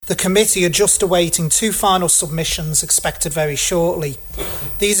The committee are just awaiting 2 final submissions expected very shortly.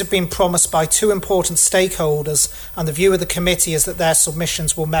 These have been promised by 2 important stakeholders, and the view of the committee is that their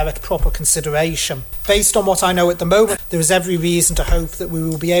submissions will merit proper consideration. Based on what I know at the moment, there is every reason to hope that we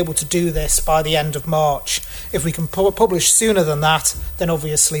will be able to do this by the end of March. If we can publish sooner than that, then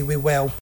obviously we will.